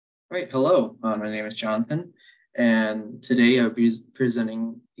Right. Hello. My name is Jonathan, and today I'll be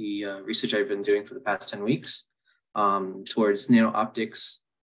presenting the research I've been doing for the past 10 weeks towards nano-optics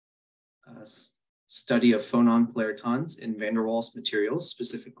study of phonon polaritons in van der Waals materials,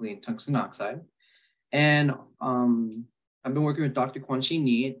 specifically in tungsten oxide. And I've been working with Dr. Quan-Chi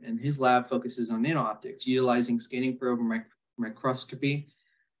Ni, and his lab focuses on nano-optics, utilizing scanning probe microscopy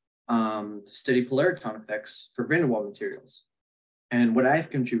to study polariton effects for van der Waals materials. And what I've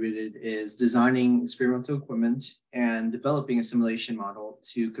contributed is designing experimental equipment and developing a simulation model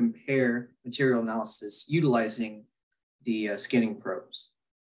to compare material analysis utilizing the scanning probes.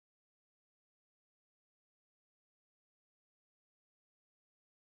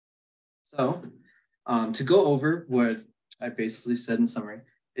 So to go over what I basically said in summary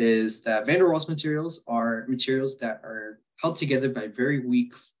is that van der Waals materials are materials that are held together by very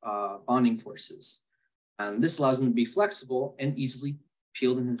weak bonding forces. And this allows them to be flexible and easily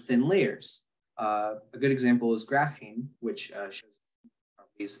peeled into thin layers. A good example is graphene, which shows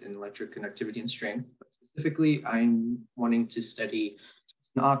properties in electric conductivity and strength. But specifically, I'm wanting to study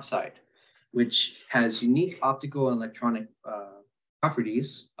tungsten oxide, which has unique optical and electronic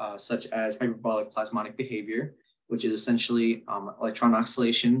properties, such as hyperbolic plasmonic behavior, which is essentially electron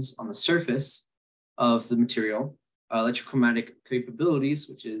oscillations on the surface of the material, electrochromatic capabilities,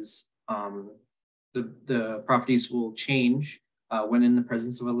 which is the properties will change when in the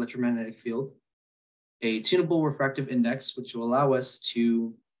presence of an electromagnetic field. A tunable refractive index, which will allow us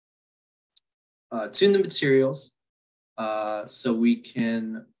to tune the materials so we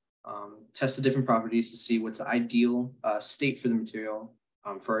can test the different properties to see what's the ideal state for the material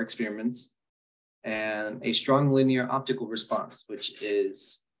for our experiments. And a strong linear optical response, which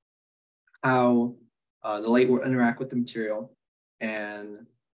is how the light will interact with the material and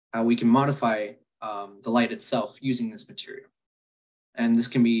how we can modify the light itself using this material. And this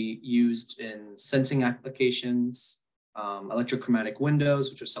can be used in sensing applications, electrochromatic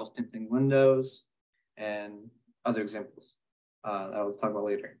windows, which are self-tinting windows, and other examples that I'll talk about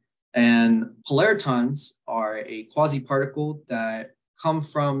later. And polaritons are a quasi-particle that come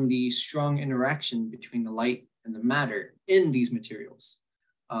from the strong interaction between the light and the matter in these materials,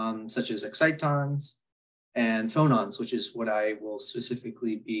 such as excitons and phonons, which is what I will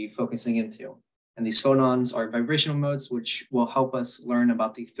specifically be focusing into. And these phonons are vibrational modes, which will help us learn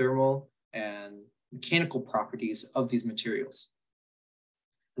about the thermal and mechanical properties of these materials.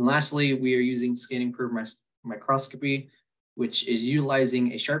 And lastly, we are using scanning probe microscopy, which is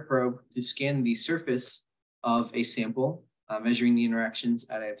utilizing a sharp probe to scan the surface of a sample, measuring the interactions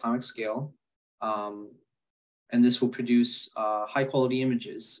at an atomic scale. And this will produce high quality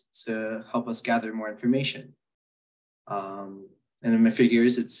images to help us gather more information. And in my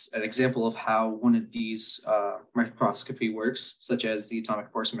figures, it's an example of how one of these microscopy works, such as the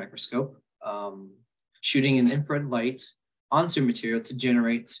atomic force microscope, shooting an infrared light onto material to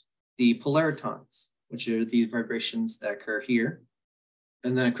generate the polaritons, which are the vibrations that occur here,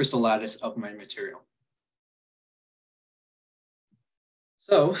 and then a crystal lattice of my material.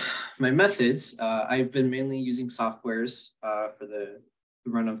 So my methods, I've been mainly using softwares for the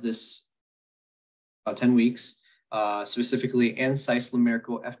run of this 10 weeks. Specifically ANSYS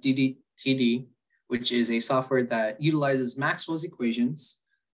numerical FDTD, which is a software that utilizes Maxwell's equations,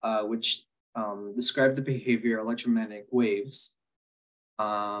 which describe the behavior of electromagnetic waves.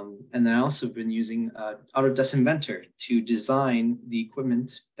 And then I also have been using Autodesk Inventor to design the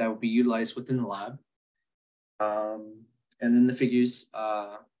equipment that will be utilized within the lab. And then the figures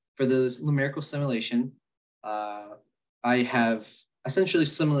for the numerical simulation, I have essentially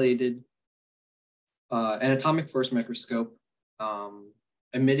simulated an atomic force microscope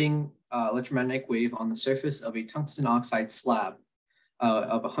emitting electromagnetic wave on the surface of a tungsten oxide slab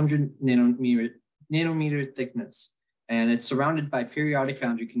of 100 nanometer thickness. And it's surrounded by periodic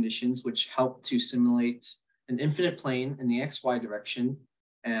boundary conditions, which help to simulate an infinite plane in the XY direction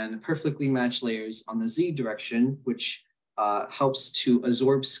and perfectly matched layers on the Z direction, which helps to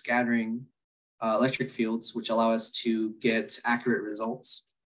absorb scattering electric fields, which allow us to get accurate results.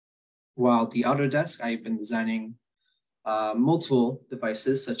 While the Autodesk, I've been designing multiple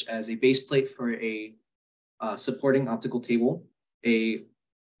devices, such as a base plate for a supporting optical table, a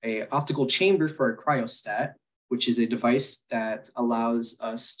optical chamber for a cryostat, which is a device that allows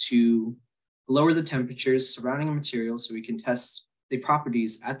us to lower the temperatures surrounding a material so we can test the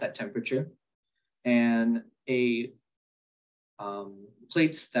properties at that temperature, and a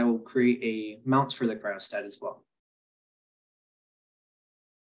plates that will create a mount for the cryostat as well.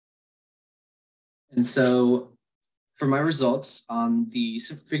 And so for my results on the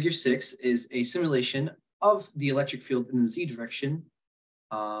figure 6 is a simulation of the electric field in the Z direction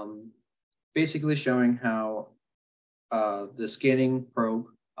basically showing how the scanning probe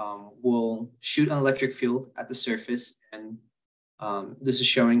will shoot an electric field at the surface, and this is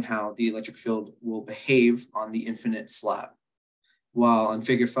showing how the electric field will behave on the infinite slab. While on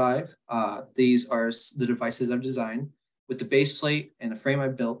figure 5, these are the devices I've designed with the base plate and a frame I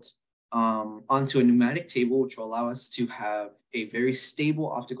built onto a pneumatic table, which will allow us to have a very stable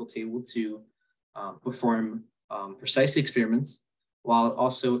optical table to perform precise experiments, while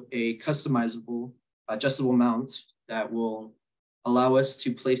also a customizable adjustable mount that will allow us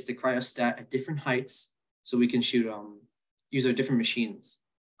to place the cryostat at different heights so we can use our different machines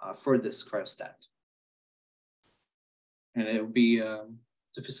for this cryostat. And it will be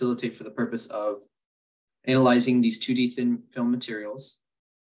to facilitate for the purpose of analyzing these 2D thin film materials.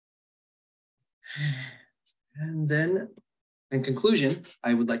 And then in conclusion,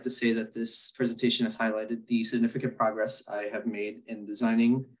 I would like to say that this presentation has highlighted the significant progress I have made in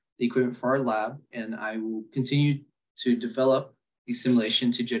designing the equipment for our lab, and I will continue to develop the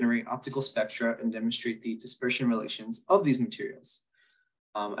simulation to generate optical spectra and demonstrate the dispersion relations of these materials.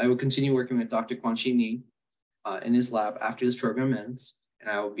 I will continue working with Dr. Quanxi Ni in his lab after this program ends, and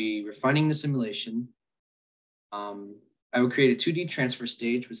I will be refining the simulation. I will create a 2D transfer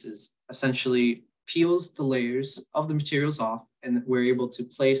stage, which is essentially peels the layers of the materials off, and we're able to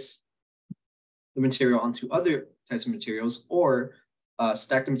place the material onto other types of materials, or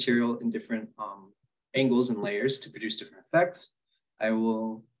stack the material in different angles and layers to produce different effects. I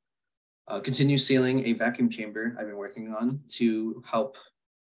will continue sealing a vacuum chamber I've been working on to help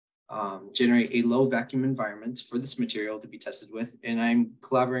generate a low vacuum environment for this material to be tested with. And I'm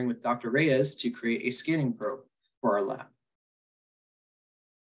collaborating with Dr. Reyes to create a scanning probe for our lab.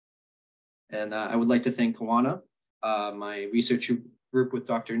 And I would like to thank Kawana, my research group with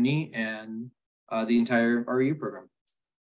Dr. Ni, and the entire REU program.